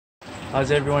How's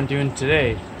everyone doing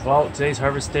today? Well, today's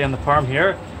harvest day on the farm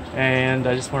here, and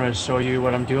I just wanted to show you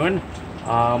what I'm doing.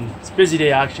 It's a busy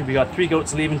day actually. We got 3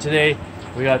 goats leaving today.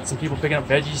 We got some people picking up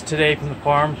veggies today from the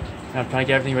farm, and I'm trying to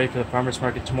get everything ready for the farmers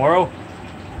market tomorrow.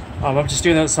 I'm just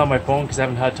doing this on my phone because I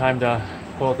haven't had time to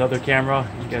pull out the other camera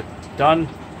and get it done.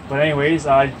 But anyways,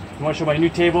 I want to show my new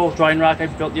table drying rack I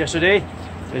built yesterday.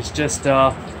 It's just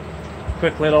a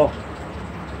quick little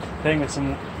thing with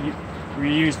some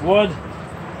reused wood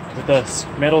with this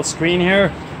metal screen here,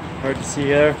 hard to see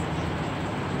there,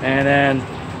 and then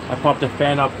I popped a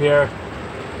fan up here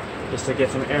just to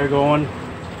get some air going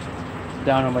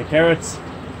down on my carrots.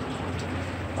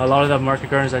 A lot of the market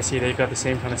gardeners I see, they've got the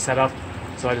same kind of setup,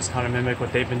 so I just kind of mimic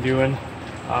what they've been doing.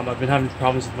 I've been having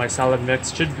problems with my salad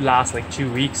mix. Should last like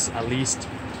 2 weeks at least,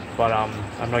 but I'm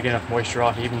not getting enough moisture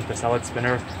off even with the salad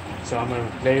spinner, so I'm going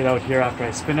to lay it out here after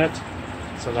I spin it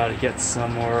so that it gets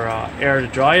some more air to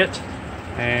dry it,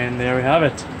 and there we have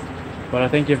it. But I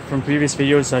think from previous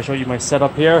videos I showed you my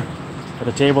setup here at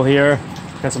the table here.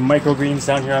 Got some microgreens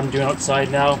down here I'm doing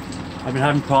outside now. I've been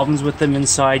having problems with them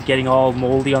inside, getting all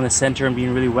moldy on the center and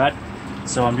being really wet,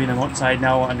 so I'm doing them outside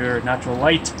now under natural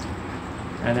light.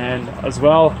 And then as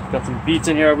well, got some beets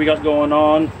in here we got going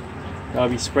on. I'll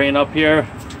be spraying up here.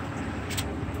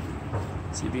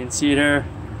 See if you can see it here.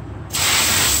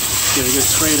 Get a good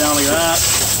spray down like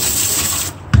that.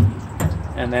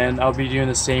 And then I'll be doing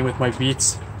the same with my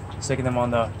beets, sticking them on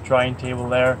the drying table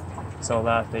there so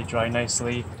that they dry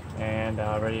nicely and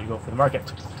ready to go for the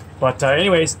market. But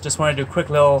anyways, just wanted to do a quick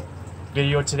little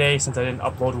video today since I didn't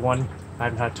upload one. I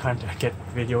haven't had time to get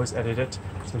videos edited.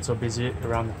 It's been so busy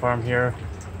around the farm here.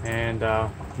 And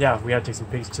yeah, we had to take some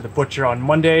pigs to the butcher on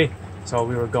Monday, so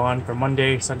we were gone for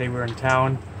Monday. Sunday we were in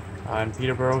town in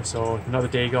Peterborough, so another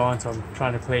day gone, so I'm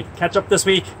trying to play catch up this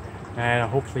week, and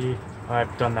hopefully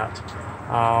I've done that.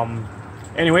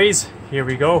 Anyways, here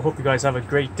we go. Hope you guys have a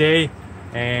great day,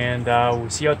 and we'll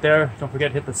see you out there. Don't forget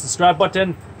to hit the subscribe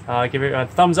button, give it a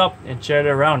thumbs up and share it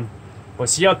around. We'll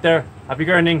see you out there. Happy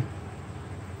gardening.